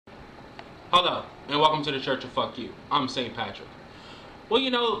Hello, and welcome to the Church of Fuck You. I'm St. Patrick.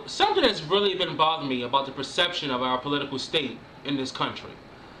 Well, something that's really been bothering me about the perception of our political state in this country.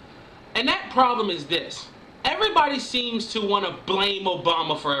 And that problem is this. Everybody seems to want to blame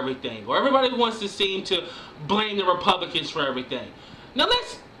Obama for everything, or everybody wants to seem to blame the Republicans for everything. Now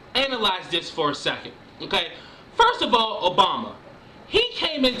let's analyze this for a second, okay? First of all, Obama. He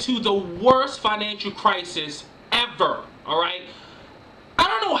came into the worst financial crisis ever, alright? I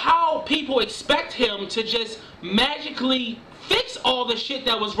don't know how people expect him to just magically fix all the shit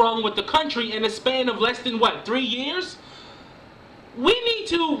that was wrong with the country in a span of less than, 3 years? We need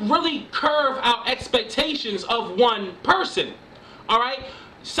to really curve our expectations of one person, alright?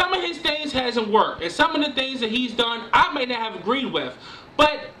 Some of his things hasn't worked, and some of the things that he's done, I may not have agreed with.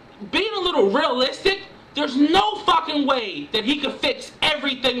 But being a little realistic, there's no fucking way that he could fix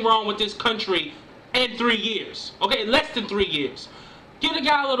everything wrong with this country in 3 years. Okay, less than 3 years. Give the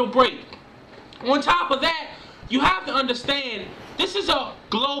guy a little break. On top of that, you have to understand, this is a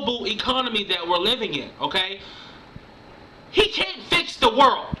global economy that we're living in, okay? He can't fix the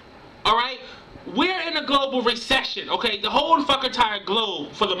world, alright? We're in a global recession, okay? The whole fucking entire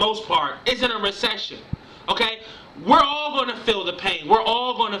globe, for the most part, is in a recession, okay? We're all going to feel the pain. We're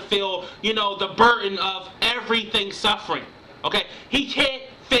all going to feel, the burden of everything suffering, okay? He can't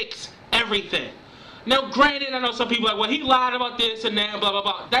fix everything. Now, granted, I know some people are like, well, he lied about this and that, blah, blah,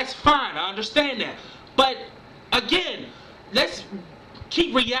 blah. That's fine. I understand that. But, again, let's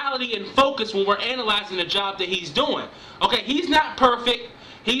keep reality in focus when we're analyzing the job that he's doing. Okay, he's not perfect.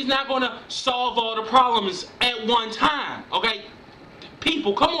 He's not going to solve all the problems at one time. Okay,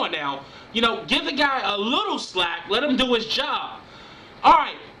 people, come on now. Give the guy a little slack. Let him do his job. All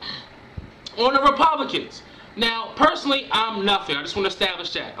right, on the Republicans. Now, personally, I'm nothing. I just want to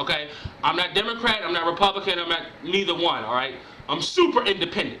establish that, okay? I'm not Democrat, I'm not Republican, I'm not neither one, all right? I'm super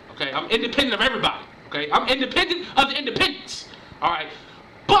independent, okay? I'm independent of everybody, okay? I'm independent of the independents, all right?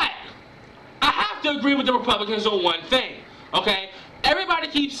 But I have to agree with the Republicans on one thing, okay? Everybody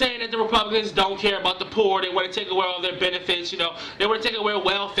keeps saying that the Republicans don't care about the poor. They want to take away all their benefits, They want to take away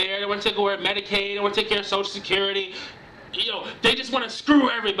welfare. They want to take away Medicaid. They want to take care of Social Security. They just want to screw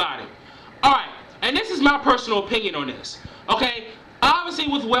everybody. All right. And this is my personal opinion on this, okay? Obviously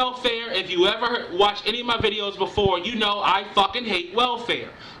with welfare, if you ever watched any of my videos before, you know I fucking hate welfare,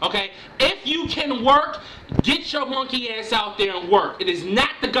 okay? If you can work, get your monkey ass out there and work. It is not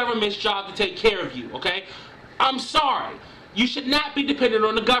the government's job to take care of you, okay? I'm sorry. You should not be dependent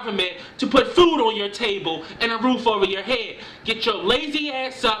on the government to put food on your table and a roof over your head. Get your lazy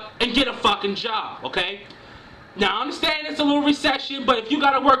ass up and get a fucking job, okay? Now, I understand it's a little recession, but if you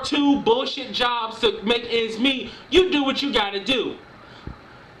gotta work 2 bullshit jobs to make ends meet, you do what you gotta do.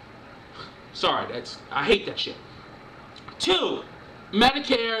 Sorry, I hate that shit. 2,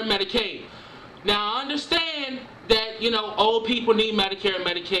 Medicare and Medicaid. Now, I understand that, old people need Medicare and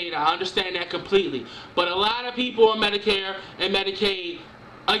Medicaid. I understand that completely. But a lot of people on Medicare and Medicaid,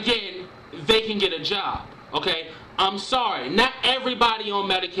 again, they can get a job, okay? I'm sorry, not everybody on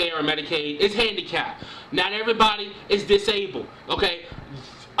Medicare or Medicaid is handicapped. Not everybody is disabled, okay?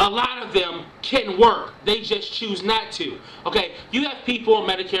 A lot of them can work. They just choose not to, okay? You have people on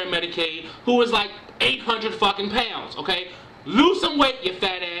Medicare and Medicaid who is like 800 fucking pounds, okay? Lose some weight, you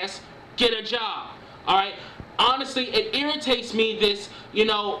fat ass. Get a job, all right? Honestly, it irritates me, this,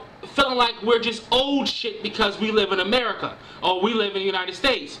 feeling like we're just old shit because we live in America or we live in the United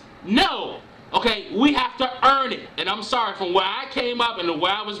States. No. Okay, we have to earn it. And I'm sorry, from where I came up and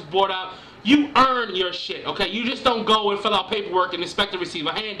where I was brought up, you earn your shit, okay? You just don't go and fill out paperwork and expect to receive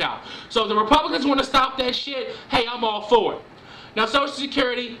a handout. So if the Republicans want to stop that shit, hey, I'm all for it. Now, Social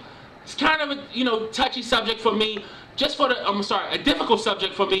Security, it's kind of a, touchy subject for me. A difficult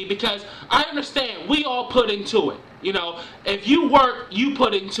subject for me because I understand we all put into it. If you work, you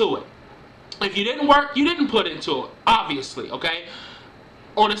put into it. If you didn't work, you didn't put into it, obviously, okay?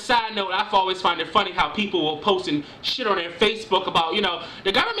 On a side note, I've always find it funny how people will posting shit on their Facebook about,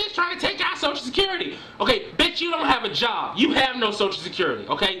 the government's trying to take out Social Security. Okay, bitch, you don't have a job. You have no Social Security,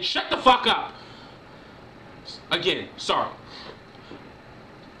 okay? Shut the fuck up. Again, sorry.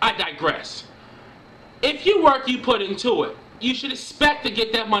 I digress. If you work, you put into it. You should expect to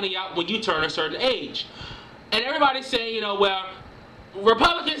get that money out when you turn a certain age. And everybody's saying, well,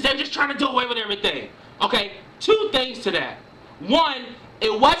 Republicans, they're just trying to do away with everything. Okay, 2 things to that. One,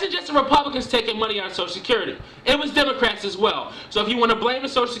 it wasn't just the Republicans taking money out of Social Security. It was Democrats as well. So if you want to blame the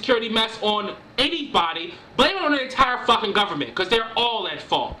Social Security mess on anybody, blame it on the entire fucking government, because they're all at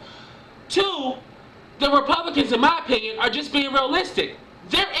fault. 2, the Republicans, in my opinion, are just being realistic.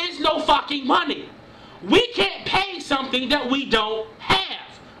 There is no fucking money. We can't pay something that we don't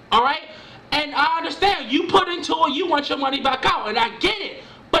have. Alright? And I understand, you put into it, you want your money back out, and I get it.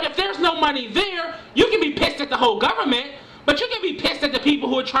 But if there's no money there, you can be pissed at the whole government, but you can be pissed at the people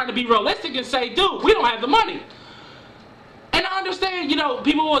who are trying to be realistic and say, dude, we don't have the money. And I understand, you know,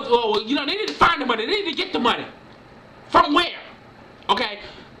 people will, well, you know, they need to find the money, they need to get the money. From where? Okay?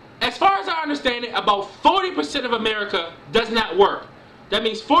 As far as I understand it, about 40% of America does not work. That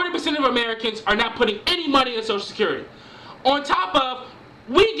means 40% of Americans are not putting any money in Social Security. On top of,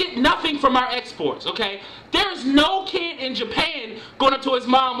 we get nothing from our exports, okay? There's no kid in Japan going up to his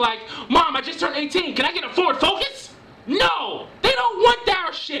mom like, Mom, I just turned 18, can I get a Ford Focus? No! They don't want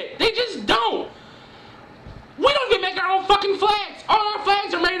our shit. They just don't. We don't even make our own fucking flags. All our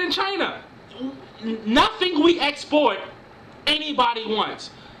flags are made in China. Nothing we export, anybody wants.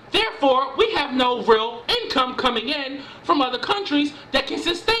 Therefore, we have no real income coming in from other countries that can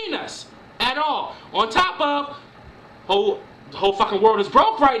sustain us at all. On top of, the whole fucking world is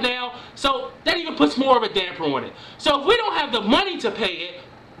broke right now, so that even puts more of a damper on it. So if we don't have the money to pay it,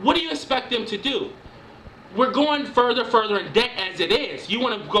 what do you expect them to do? We're going further in debt as it is. You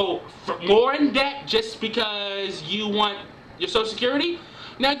want to go more in debt just because you want your Social Security?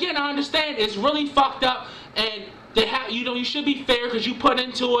 Now again, I understand it's really fucked up, and they have, you know, you should be fair because you put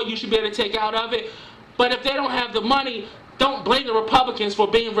into it, you should be able to take out of it. But if they don't have the money, don't blame the Republicans for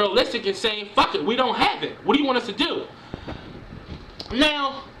being realistic and saying, fuck it, we don't have it. What do you want us to do?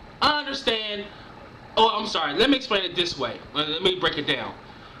 Now, I understand. Oh, I'm sorry. Let me explain it this way. Let me break it down.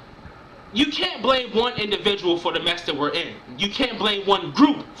 You can't blame one individual for the mess that we're in. You can't blame one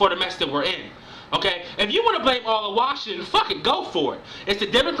group for the mess that we're in. Okay? If you want to blame all of Washington, fuck it, go for it. It's the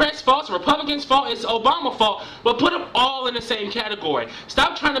Democrats' fault, it's the Republicans' fault, it's Obama's fault, but put them all in the same category.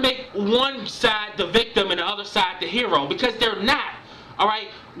 Stop trying to make one side the victim and the other side the hero, because they're not. Alright?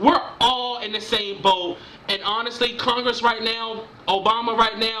 We're all in the same boat, and honestly, Congress right now, Obama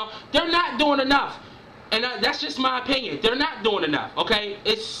right now, they're not doing enough. And that's just my opinion. They're not doing enough, okay?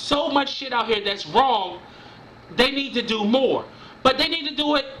 It's so much shit out here that's wrong. They need to do more. But they need to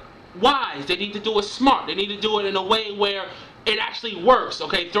do it wise. They need to do it smart. They need to do it in a way where it actually works,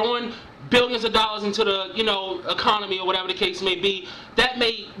 okay? Throwing billions of dollars into the, you know, economy or whatever the case may be, that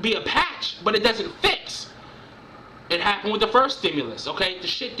may be a patch, but it doesn't fix. It happened with the first stimulus, okay? The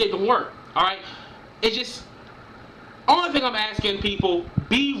shit didn't work, all right? It just... Only thing I'm asking people,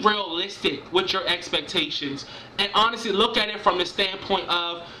 be realistic with your expectations and honestly look at it from the standpoint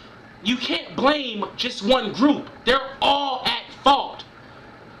of you can't blame just one group. They're all at fault.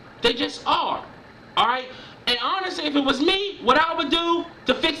 They just are. Alright? And honestly, if it was me, what I would do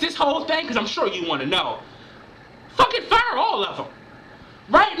to fix this whole thing, because I'm sure you want to know, fucking fire all of them.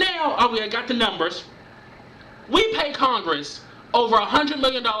 Right now, I got the numbers. We pay Congress over $100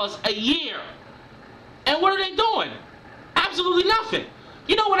 million a year. And what are they doing? Absolutely nothing.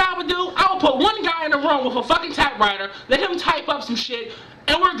 You know what I would do? I would put one guy in the room with a fucking typewriter, let him type up some shit,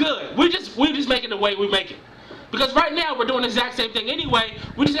 and we're good. We're just making it the way we make it. Because right now we're doing the exact same thing anyway.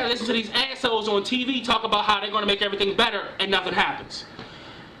 We just gotta listen to these assholes on TV talk about how they're gonna make everything better, and nothing happens.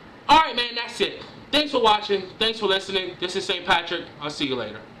 Alright man, that's it. Thanks for watching. Thanks for listening. This is St. Patrick. I'll see you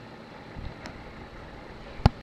later.